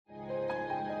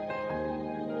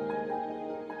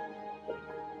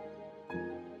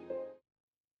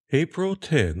April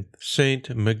 10th,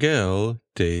 Saint Miguel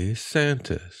de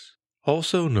Sanctis,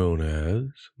 also known as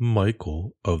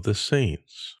Michael of the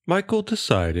Saints. Michael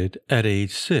decided at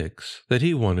age 6 that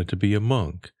he wanted to be a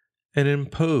monk, and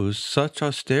imposed such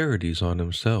austerities on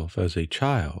himself as a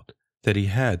child that he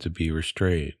had to be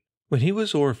restrained. When he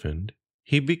was orphaned,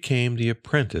 he became the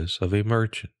apprentice of a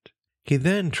merchant. He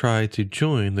then tried to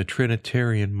join the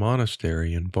Trinitarian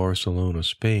monastery in Barcelona,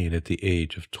 Spain at the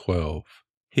age of 12.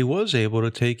 He was able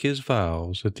to take his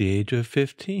vows at the age of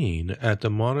 15 at the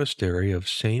monastery of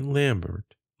Saint Lambert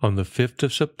on the 5th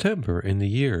of September in the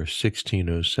year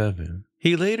 1607.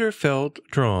 He later felt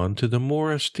drawn to the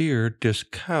more austere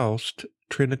Discalced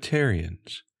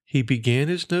Trinitarians. He began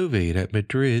his novate at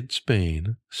Madrid,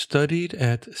 Spain, studied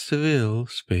at Seville,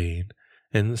 Spain,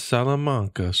 and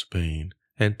Salamanca, Spain,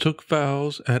 and took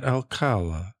vows at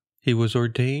Alcalá. He was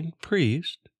ordained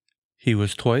priest. He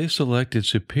was twice elected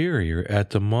superior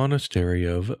at the monastery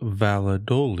of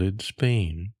Valladolid,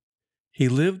 Spain. He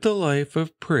lived a life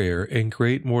of prayer and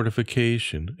great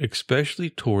mortification,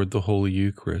 especially toward the Holy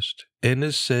Eucharist, and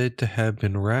is said to have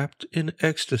been wrapped in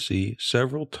ecstasy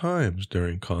several times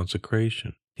during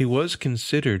consecration. He was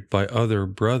considered by other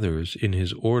brothers in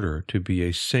his order to be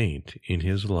a saint in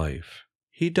his life.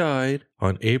 He died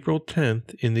on April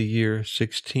 10th in the year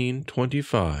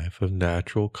 1625 of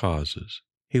natural causes.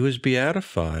 He was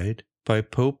beatified by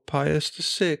Pope Pius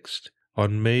VI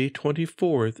on May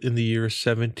 24th in the year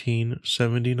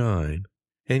 1779,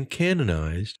 and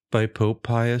canonized by Pope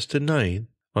Pius IX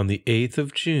on the 8th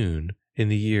of June in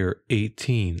the year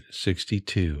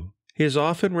 1862. He is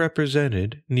often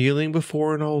represented kneeling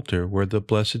before an altar where the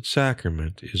Blessed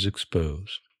Sacrament is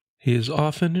exposed. He is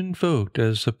often invoked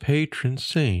as the patron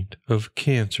saint of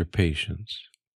cancer patients.